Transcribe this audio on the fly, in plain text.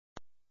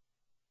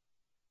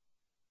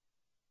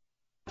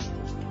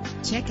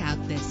Check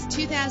out this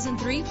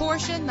 2003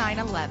 Porsche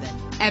 911.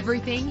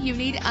 Everything you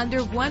need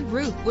under one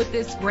roof with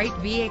this great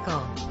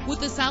vehicle.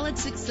 With a solid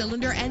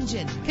 6-cylinder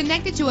engine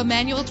connected to a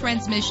manual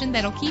transmission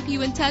that'll keep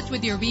you in touch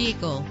with your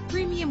vehicle.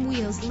 Premium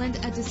wheels lend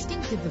a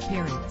distinctive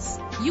appearance.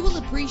 You will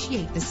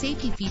appreciate the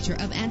safety feature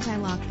of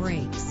anti-lock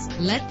brakes.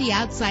 Let the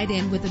outside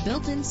in with a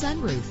built-in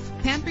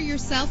sunroof. Pamper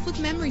yourself with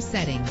memory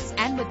settings.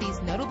 And with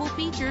these notable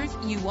features,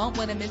 you won't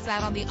want to miss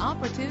out on the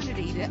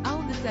opportunity to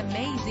own this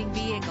amazing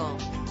vehicle.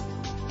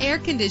 Air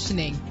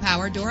conditioning,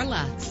 power door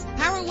locks,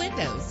 power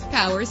windows,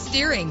 power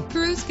steering,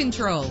 cruise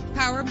control,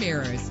 power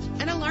mirrors,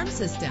 an alarm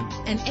system,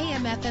 an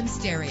AM/FM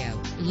stereo.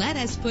 Let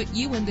us put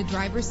you in the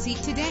driver's seat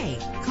today.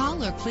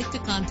 Call or click to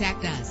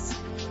contact us.